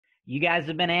You guys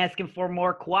have been asking for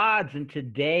more quads, and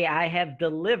today I have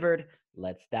delivered.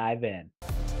 Let's dive in.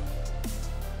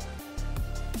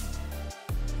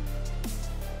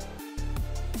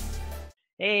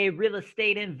 Hey, real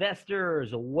estate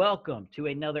investors, welcome to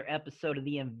another episode of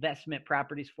the Investment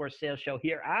Properties for Sale Show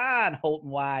here on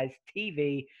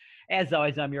HoltonWiseTV. As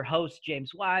always, I'm your host,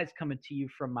 James Wise, coming to you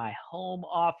from my home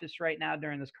office right now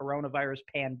during this coronavirus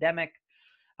pandemic.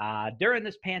 During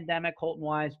this pandemic,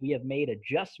 HoltonWise, we have made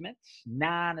adjustments.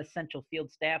 Non-essential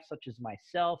field staff, such as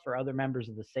myself or other members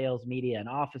of the sales, media, and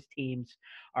office teams,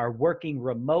 are working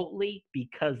remotely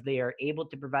because they are able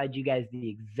to provide you guys the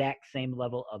exact same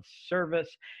level of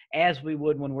service as we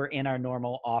would when we're in our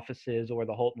normal offices or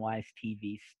the HoltonWise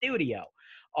TV studio.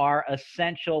 Our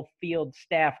essential field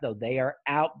staff, though, they are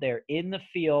out there in the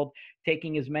field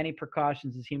taking as many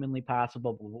precautions as humanly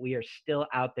possible, but we are still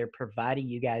out there providing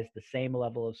you guys the same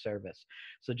level of service.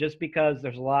 So just because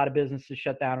there's a lot of businesses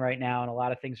shut down right now and a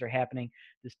lot of things are happening,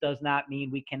 this does not mean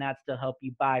we cannot still help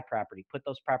you buy property, put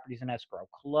those properties in escrow,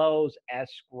 close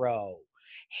escrow,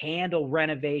 handle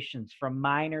renovations from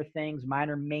minor things,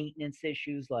 minor maintenance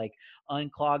issues like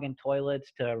unclogging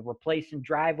toilets to replacing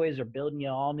driveways or building you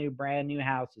all new, brand new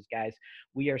houses, guys.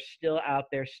 We are still out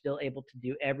there, still able to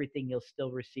do everything. You'll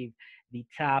still receive the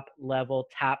top level,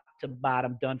 top to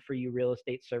bottom, done for you real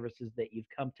estate services that you've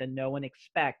come to know and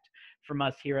expect from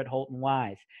us here at Holton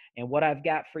Wise. And what I've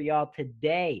got for y'all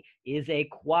today is a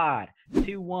quad,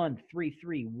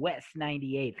 2133 West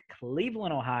 98th,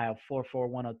 Cleveland, Ohio,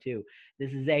 44102.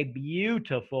 This is a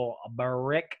beautiful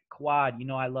brick quad. You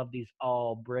know I love these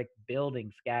all brick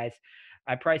buildings, guys.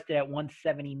 I priced it at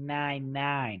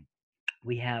 $179.9.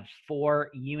 We have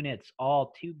 4 units,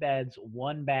 all 2 beds,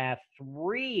 1 bath.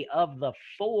 3 of the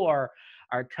 4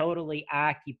 are totally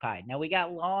occupied. Now, we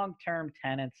got long-term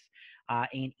tenants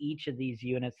in each of these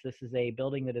units. This is a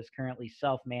building that is currently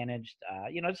self-managed.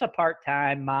 It's a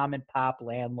part-time mom and pop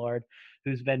landlord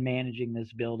who's been managing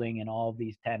this building and all of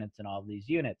these tenants and all of these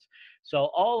units.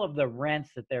 So all of the rents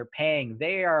that they're paying,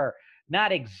 they are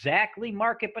not exactly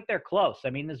market, but they're close.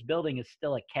 I mean, this building is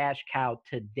still a cash cow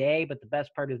today, but the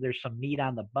best part is there's some meat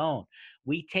on the bone.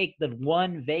 We take the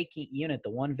one vacant unit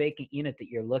that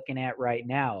you're looking at right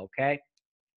now, okay?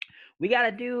 We got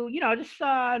to do, just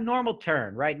a normal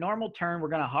turn, right? Normal turn. We're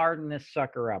going to harden this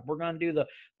sucker up. We're going to do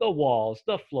the walls,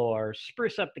 the floors,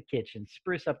 spruce up the kitchen,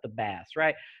 spruce up the baths,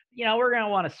 right? We're going to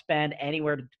want to spend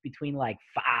anywhere between like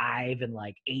 $5,000 and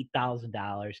like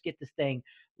 $8,000. Get this thing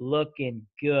looking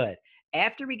good.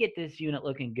 After we get this unit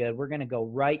looking good, we're going to go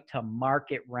right to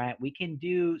market rent. We can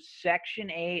do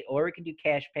Section 8 or we can do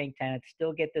cash paying tenants,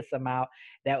 still get this amount.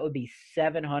 That would be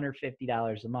 $750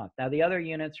 a month. Now, the other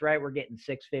units, right, we're getting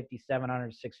 $650,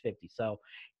 $700, $650. So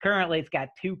currently it's got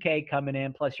 $2K coming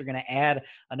in, plus you're going to add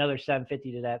another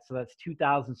 $750 to that. So that's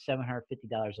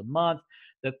 $2,750 a month.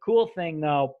 The cool thing,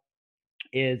 though,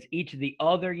 is each of the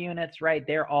other units, right,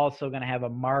 they're also going to have a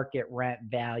market rent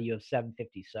value of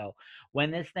 $750. So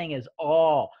when this thing is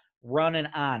all running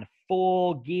on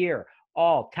full gear,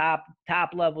 all top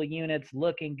level units,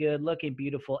 looking good, looking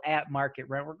beautiful at market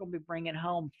rent, we're going to be bringing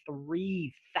home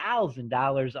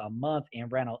 $3,000 a month in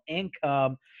rental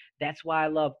income. That's why I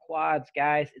love quads,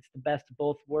 guys. It's the best of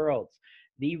both worlds.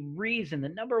 The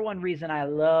number one reason I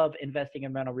love investing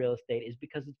in rental real estate is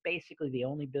because it's basically the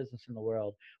only business in the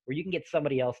world where you can get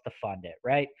somebody else to fund it,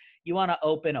 right? You want to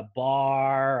open a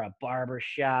bar, a barber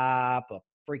shop, a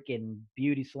freaking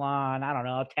beauty salon, I don't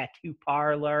know, a tattoo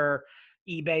parlor,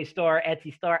 eBay store,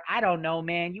 Etsy store. I don't know,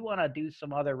 man. You want to do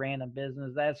some other random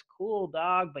business. That's cool,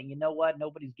 dog. But you know what?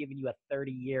 Nobody's giving you a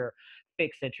 30-year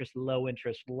fixed interest, low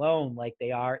interest loan like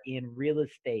they are in real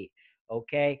estate.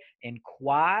 Okay. In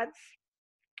quads,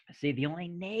 see, the only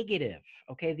negative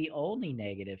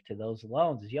to those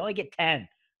loans is you only get 10.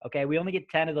 Okay, we only get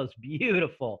 10 of those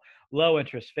beautiful low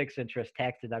interest, fixed interest,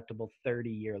 tax deductible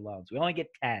 30-year loans. We only get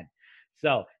 10.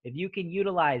 So if you can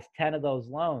utilize 10 of those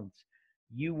loans,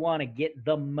 you want to get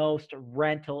the most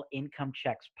rental income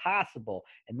checks possible.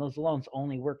 And those loans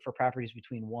only work for properties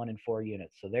between 1 and 4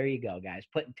 units. So there you go, guys.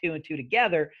 Putting 2 and 2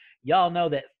 together, y'all know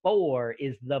that 4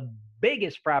 is the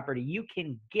biggest property you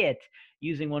can get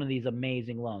using one of these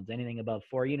amazing loans. Anything above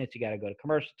 4 units, you got to go to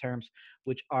commercial terms,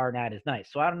 which are not as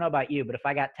nice. So I don't know about you, but if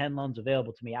I got 10 loans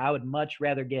available to me, I would much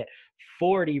rather get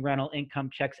 40 rental income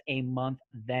checks a month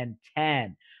than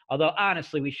 10. Although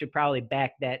honestly, we should probably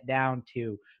back that down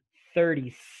to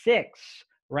 36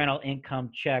 rental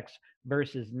income checks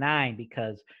versus 9,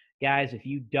 because guys, if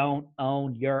you don't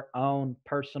own your own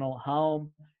personal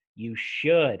home, you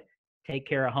should take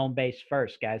care of home base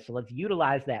first, guys. So let's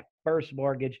utilize that first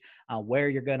mortgage on where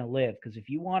you're going to live. Because if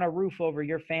you want a roof over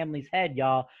your family's head,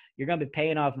 y'all, you're going to be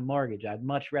paying off a mortgage. I'd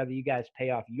much rather you guys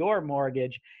pay off your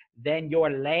mortgage than your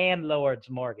landlord's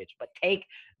mortgage. But take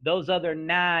those other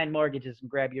 9 mortgages and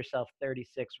grab yourself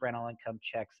 36 rental income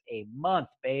checks a month,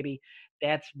 baby.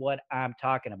 That's what I'm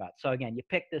talking about. So again, you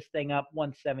pick this thing up,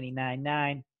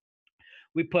 $179.9.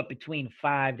 We put between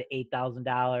 $5,000 to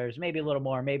 $8,000, maybe a little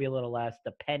more, maybe a little less,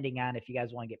 depending on if you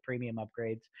guys want to get premium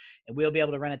upgrades. And we'll be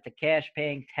able to rent it to cash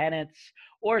paying tenants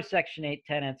or Section 8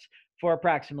 tenants for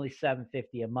approximately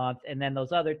 $750 a month. And then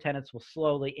those other tenants will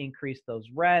slowly increase those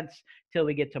rents till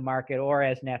we get to market, or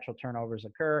as natural turnovers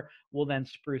occur, we'll then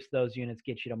spruce those units,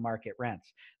 get you to market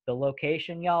rents. The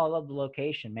location, y'all, I love the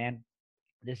location, man.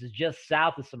 This is just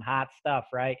south of some hot stuff,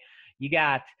 right? You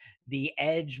got the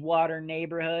Edgewater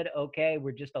neighborhood. Okay,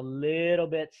 we're just a little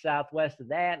bit southwest of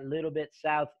that, a little bit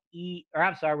southeast, or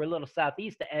I'm sorry, we're a little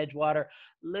southeast of Edgewater,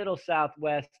 little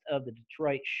southwest of the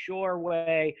Detroit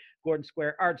Shoreway, Gordon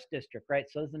Square Arts District, right?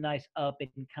 So it's a nice up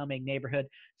and coming neighborhood.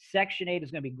 Section 8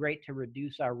 is going to be great to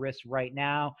reduce our risk right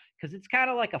now because it's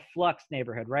kind of like a flux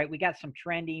neighborhood, right? We got some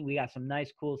trendy, we got some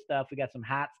nice, cool stuff, we got some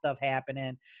hot stuff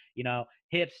happening, you know,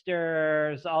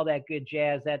 hipsters, all that good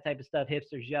jazz, that type of stuff,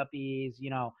 hipsters, yuppies, you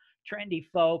know, trendy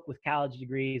folk with college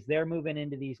degrees. They're moving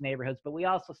into these neighborhoods, but we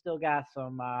also still got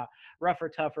some rougher,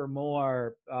 tougher,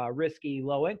 more risky,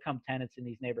 low-income tenants in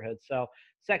these neighborhoods. So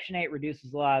Section 8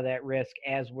 reduces a lot of that risk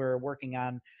as we're working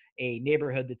on a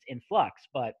neighborhood that's in flux.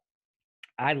 But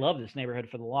I love this neighborhood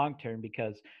for the long term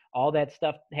because all that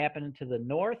stuff happening to the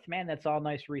north, man, that's all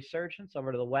nice resurgence.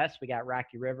 Over to the west, we got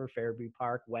Rocky River, Fairview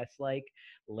Park, Westlake,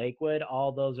 Lakewood.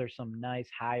 All those are some nice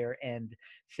higher end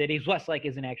cities. Westlake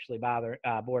isn't actually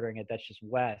bordering it. That's just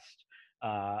west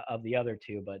of the other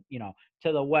two. But, you know,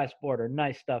 to the west border,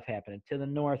 nice stuff happening. To the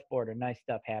north border, nice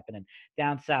stuff happening.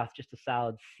 Down south, just a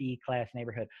solid C-class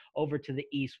neighborhood. Over to the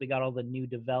east, we got all the new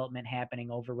development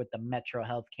happening over with the Metro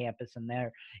Health campus, and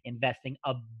they're investing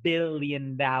 $1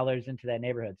 billion into that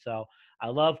neighborhood. So I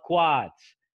love quads.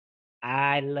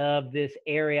 I love this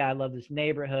area. I love this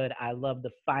neighborhood. I love the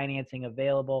financing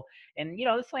available. And, you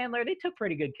know, this landlord, they took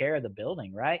pretty good care of the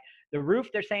building, right? The roof,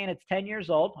 they're saying it's 10 years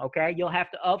old. Okay. You'll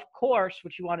have to, of course,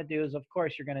 what you want to do is, of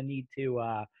course, you're going to need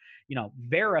to, you know,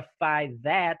 verify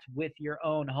that with your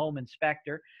own home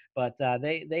inspector. But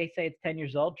they say it's 10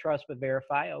 years old. Trust but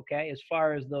verify. Okay. As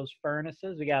far as those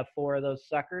furnaces, we got 4 of those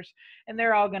suckers, and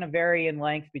they're all going to vary in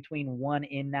length between 1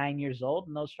 and 9 years old.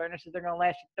 And those furnaces, they're going to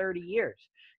last you 30 years.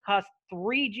 Cost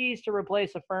 3 G's to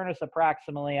replace a furnace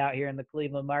approximately out here in the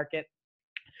Cleveland market.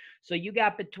 So you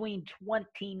got between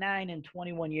 29 and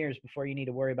 21 years before you need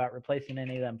to worry about replacing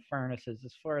any of them furnaces.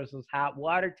 As far as those hot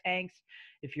water tanks,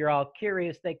 if you're all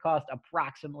curious, they cost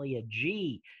approximately a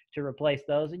G to replace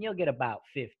those, and you'll get about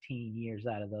 15 years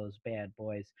out of those bad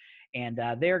boys. And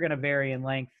they're going to vary in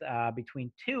length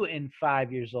between 2 and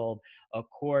 5 years old,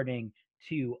 according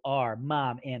to our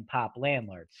mom and pop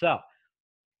landlord. So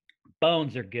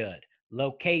bones are good.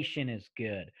 Location is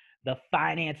good. The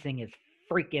financing is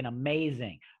freaking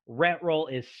amazing. Rent roll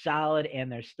is solid,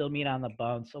 and there's still meat on the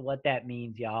bone. So what that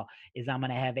means, y'all, is I'm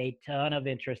going to have a ton of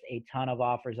interest, a ton of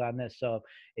offers on this. So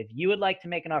if you would like to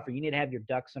make an offer, you need to have your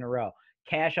ducks in a row.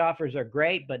 Cash offers are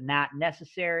great, but not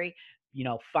necessary. You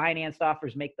know, financed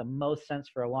offers make the most sense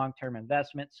for a long-term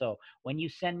investment. So when you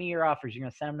send me your offers, you're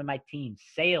going to send them to my team,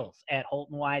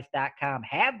 sales@HoltonWise.com.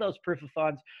 Have those proof of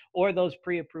funds or those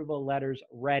pre-approval letters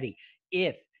ready.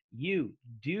 If you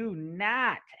do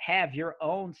not have your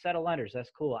own set of lenders, that's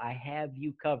cool. I have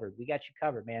you covered. We got you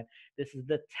covered, man. This is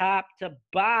the top to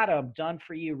bottom done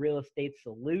for you real estate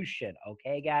solution.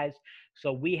 Okay, guys?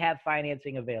 So we have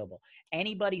financing available.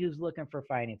 Anybody who's looking for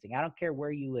financing, I don't care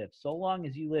where you live, so long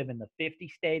as you live in the 50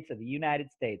 states of the United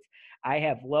States, I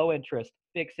have low interest,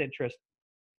 fixed interest,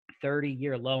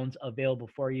 30-year loans available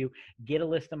for you. Get a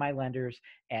list of my lenders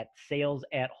at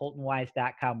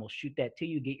sales@HoltonWise.com. We'll shoot that to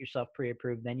you, get yourself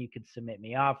pre-approved, then you can submit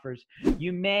me offers.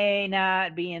 You may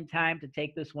not be in time to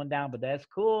take this one down, but that's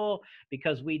cool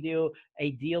because we do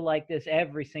a deal like this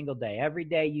every single day. Every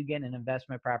day you get an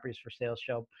investment properties for sale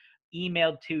show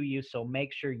emailed to you, so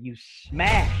make sure you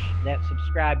smash that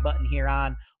subscribe button here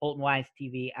on Holton Wise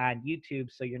TV on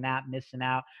YouTube so you're not missing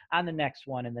out on the next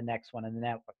one and the next one and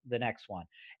the next one.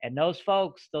 And those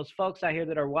folks out here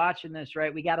that are watching this,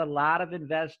 right, we got a lot of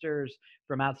investors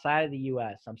from outside of the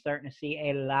U.S. I'm starting to see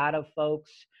a lot of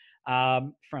folks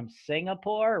from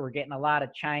Singapore. We're getting a lot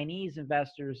of Chinese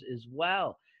investors as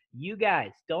well. You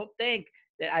guys, don't think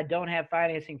that I don't have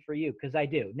financing for you, because I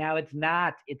do. Now it's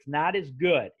not as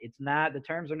good. The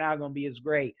terms are not going to be as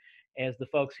great as the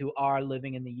folks who are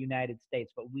living in the United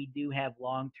States. But we do have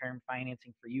long-term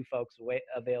financing for you folks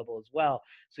available as well.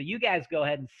 So you guys go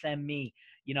ahead and send me,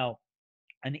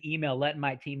 an email letting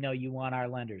my team know you want our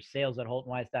lenders,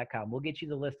 sales@HoltonWise.com. We'll get you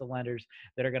the list of lenders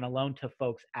that are going to loan to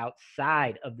folks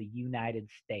outside of the United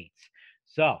States.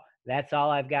 So that's all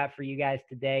I've got for you guys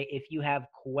today. If you have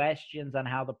questions on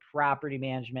how the property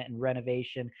management and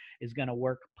renovation is going to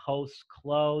work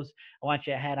post-close, I want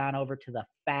you to head on over to the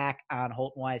FAQ on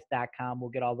HoltonWise.com.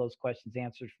 We'll get all those questions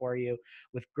answered for you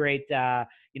with great,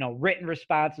 written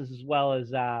responses, as well as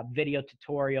video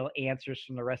tutorial answers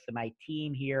from the rest of my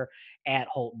team here at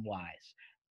Holton Wise.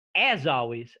 As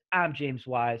always, I'm James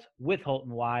Wise with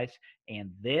Holton Wise,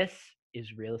 and this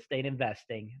is Real Estate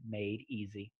Investing Made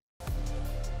Easy.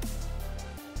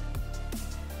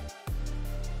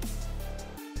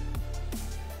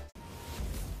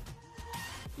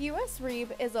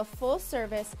 USREEB is a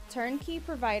full-service, turnkey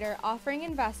provider offering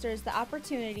investors the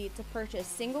opportunity to purchase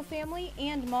single-family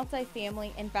and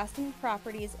multifamily investment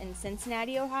properties in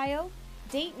Cincinnati, Ohio,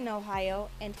 Dayton, Ohio,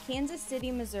 and Kansas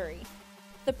City, Missouri.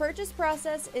 The purchase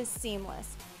process is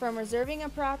seamless, from reserving a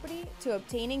property to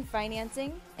obtaining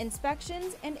financing,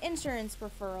 inspections, and insurance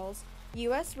referrals.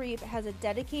 USREEB has a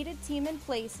dedicated team in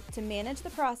place to manage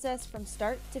the process from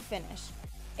start to finish.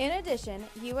 In addition,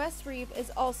 USREEB is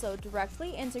also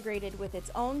directly integrated with its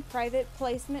own private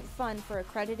placement fund for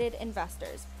accredited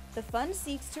investors. The fund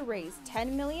seeks to raise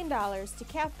 $10 million to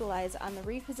capitalize on the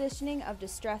repositioning of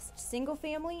distressed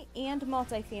single-family and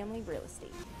multifamily real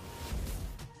estate.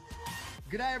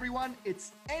 G'day everyone,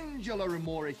 it's Angelo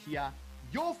Remora here,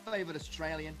 your favorite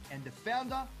Australian and the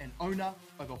founder and owner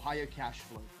of Ohio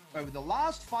Cashflow. Over the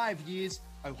last 5 years,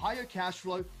 Ohio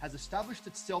Cashflow has established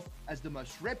itself as the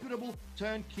most reputable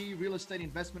turnkey real estate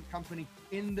investment company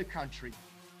in the country.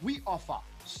 We offer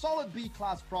solid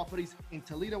B-class properties in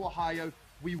Toledo, Ohio.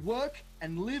 We work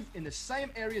and live in the same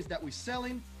areas that we sell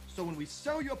in, so when we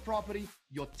sell your property,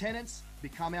 your tenants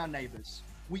become our neighbors.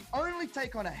 We only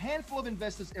take on a handful of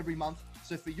investors every month,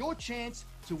 so for your chance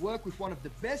to work with one of the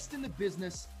best in the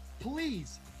business,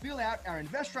 please fill out our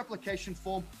investor application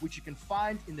form, which you can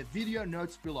find in the video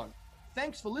notes below.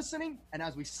 Thanks for listening, and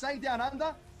as we say down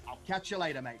under, I'll catch you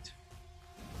later, mate.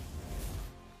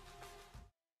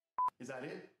 Is that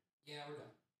it? Yeah, we're done.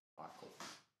 All right, cool.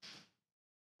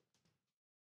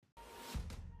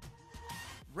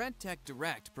 Rentec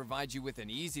Direct provides you with an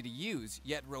easy-to-use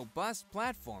yet robust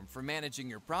platform for managing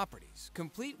your properties,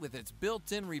 complete with its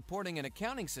built-in reporting and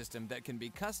accounting system that can be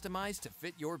customized to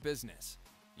fit your business.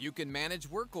 You can manage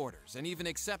work orders and even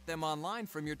accept them online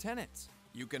from your tenants.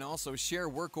 You can also share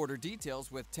work order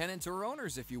details with tenants or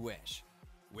owners if you wish.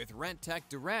 With Rentec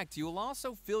Direct, you will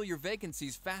also fill your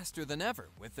vacancies faster than ever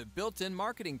with the built-in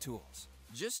marketing tools.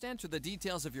 Just enter the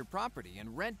details of your property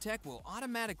and Rentec will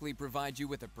automatically provide you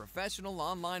with a professional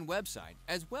online website,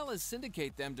 as well as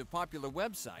syndicate them to popular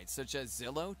websites such as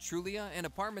Zillow, Trulia, and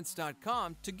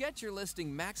Apartments.com to get your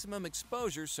listing maximum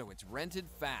exposure so it's rented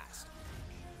fast.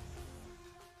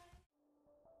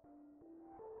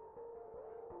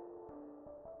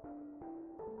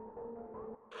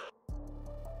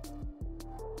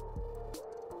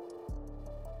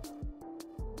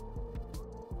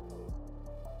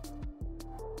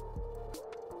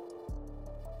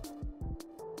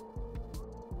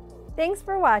 Thanks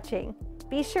for watching.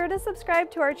 Be sure to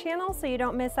subscribe to our channel so you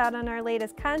don't miss out on our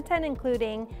latest content,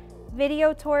 including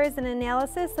video tours and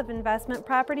analysis of investment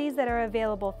properties that are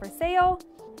available for sale,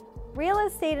 real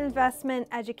estate investment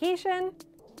education,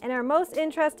 and our most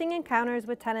interesting encounters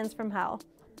with tenants from hell.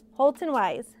 Holton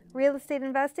Wise, real estate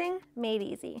investing made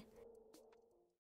easy.